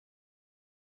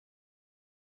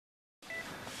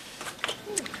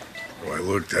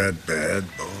look that bad,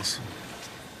 boss?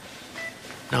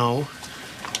 No.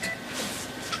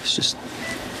 It's just,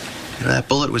 that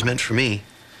bullet was meant for me.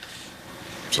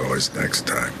 It's always next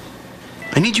time.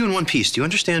 I need you in one piece. Do you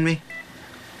understand me?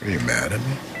 Are you mad at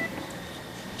me?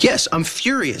 Yes, I'm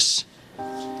furious.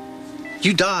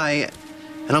 You die,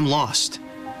 and I'm lost.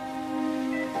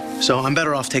 So I'm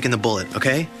better off taking the bullet,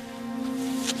 okay?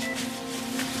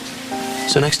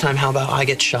 So next time, how about I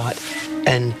get shot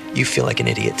and you feel like an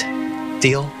idiot?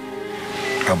 Deal?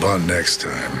 How about next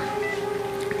time,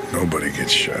 nobody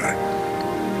gets shot?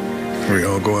 We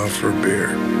all go out for a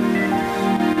beer.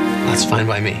 That's fine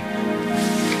by me.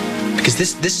 Because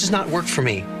this does not work for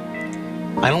me.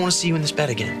 I don't want to see you in this bed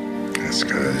again. That's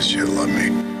because you love me.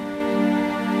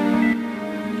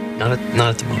 Not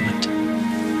at the moment.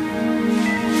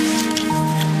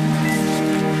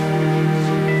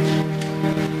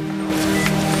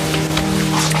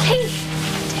 Hey,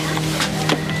 Dad.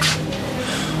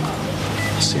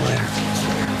 I'll see you later.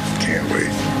 Can't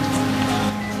wait.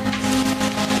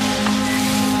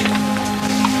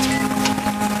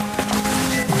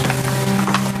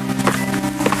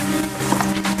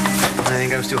 I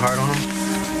think I was too hard on him.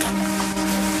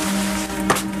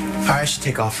 All right, I should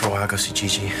take off for a while, go see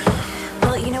Gigi.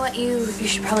 Well, you know what? You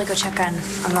should probably go check on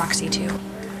Roxy, too.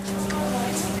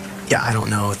 Yeah, I don't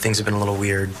know. Things have been a little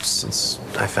weird since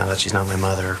I found out she's not my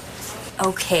mother.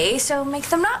 Okay, so make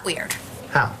them not weird.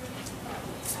 How?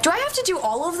 Do I have to do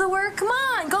all of the work? Come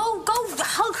on, go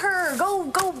hug her.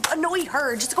 Go annoy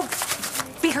her. Just go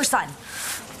be her son.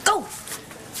 Go.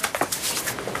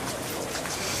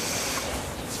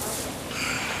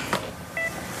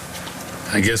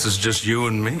 I guess it's just you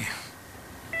and me.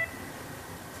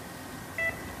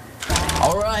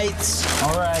 All right.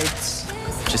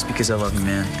 Just because I love you,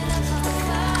 man.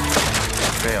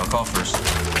 Okay, I'll call first.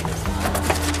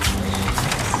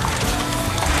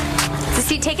 Is the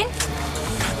seat taken?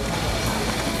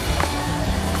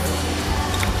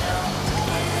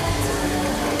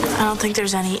 I don't think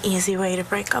there's any easy way to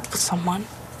break up with someone.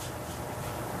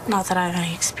 Not that I have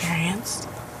any experience.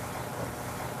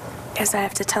 Guess I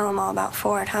have to tell him all about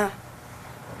Ford, huh?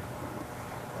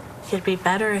 It'd be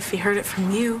better if he heard it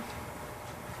from you.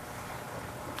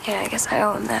 Yeah, I guess I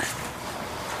owe him that.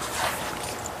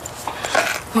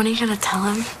 When are you gonna tell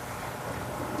him?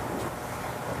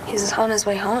 He's on his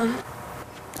way home.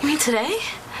 You mean today?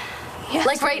 Yeah.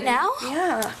 Like right now?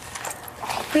 Yeah.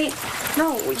 Wait,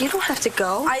 no, you don't have to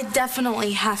go. I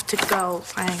definitely have to go.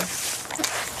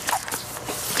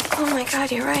 Oh my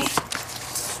God, you're right.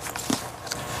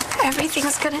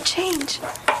 Everything's gonna change.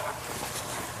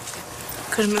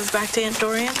 Could have moved back to Aunt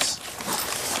Dorian's.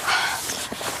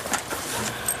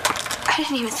 I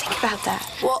didn't even think about that.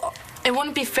 Well, it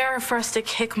wouldn't be fair for us to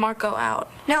kick Marco out.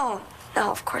 No,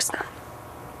 of course not.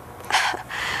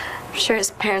 I'm sure his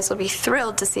parents will be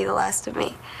thrilled to see the last of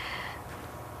me.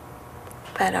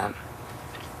 But,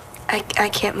 I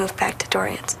can't move back to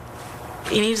Dorian's.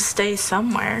 You need to stay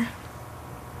somewhere.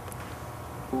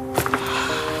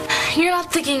 You're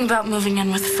not thinking about moving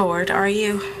in with Ford, are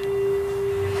you?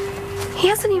 He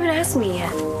hasn't even asked me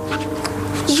yet.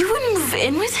 You wouldn't move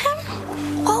in with him?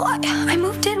 Well, I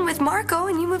moved in with Marco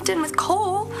and you moved in with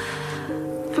Cole.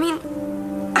 I mean,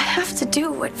 I have to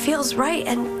do what feels right,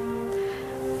 and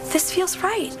this feels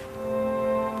right.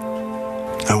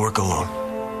 I work alone.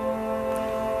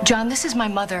 John, this is my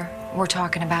mother we're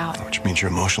talking about. Which means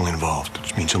you're emotionally involved,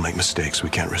 which means you'll make mistakes. We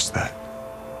can't risk that.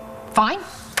 Fine.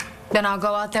 Then I'll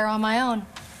go out there on my own.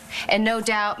 And no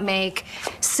doubt make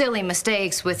silly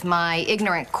mistakes with my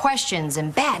ignorant questions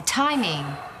and bad timing.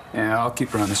 Yeah, I'll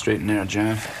keep her on the straight and narrow,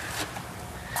 John.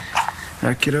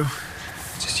 Right, kiddo?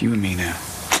 It's just you and me now.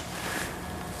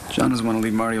 John doesn't want to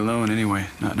leave Marty alone anyway,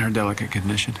 not in her delicate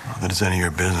condition. Well, that is any of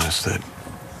your business that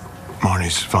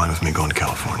Marnie's fine with me going to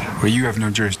California. Where you have no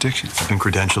jurisdiction. I've been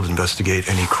credentialed to investigate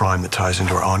any crime that ties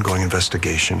into our ongoing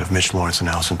investigation of Mitch Lawrence and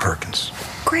Allison Perkins.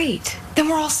 Great. Then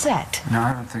we're all set. No,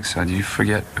 I don't think so. Do you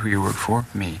forget who you work for?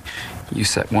 Me. You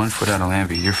set one foot out of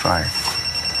Lambie, you're fired.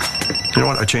 You know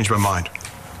what? I changed my mind.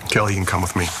 Kelly, you can come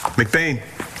with me. McBain.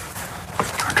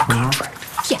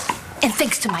 Contract. Yeah, and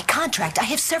thanks to my contract, I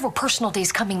have several personal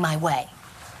days coming my way.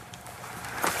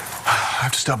 I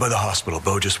have to stop by the hospital.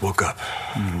 Bo just woke up.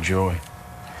 Enjoy.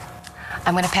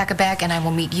 I'm going to pack a bag, and I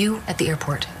will meet you at the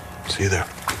airport. See you there.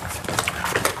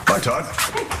 Bye, Todd.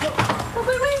 Hey,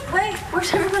 wait.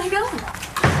 Where's everybody going?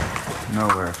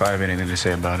 Nowhere, if I have anything to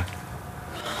say about it.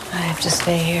 I have to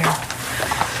stay here.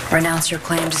 Renounce your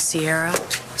claim to Sierra.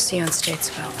 See you in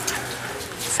Statesville.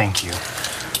 Thank you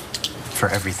for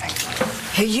everything.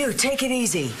 Hey, you, take it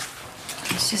easy.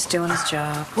 He's just doing his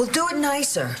job. We'll do it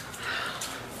nicer.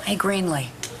 Hey, Greenlee,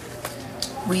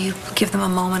 Will you give them a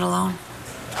moment alone?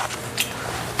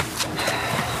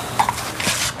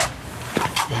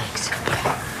 Thanks.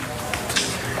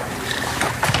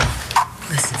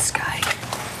 Listen, Sky,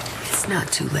 it's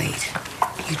not too late.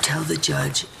 You tell the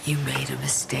judge you made a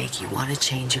mistake. You want to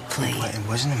change your plea. It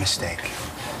wasn't a mistake.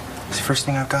 It's the first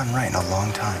thing I've gotten right in a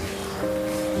long time.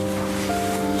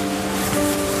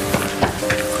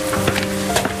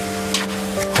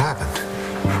 What happened?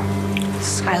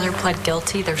 Skylar pled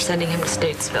guilty. They're sending him to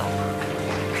Statesville.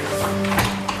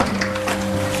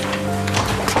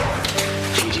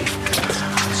 Gigi,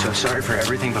 I'm so sorry for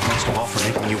everything, but most of all for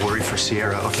making you worry for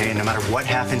Sierra, okay? And no matter what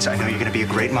happens, I know you're gonna be a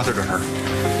great mother to her.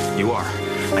 You are.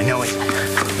 I know it.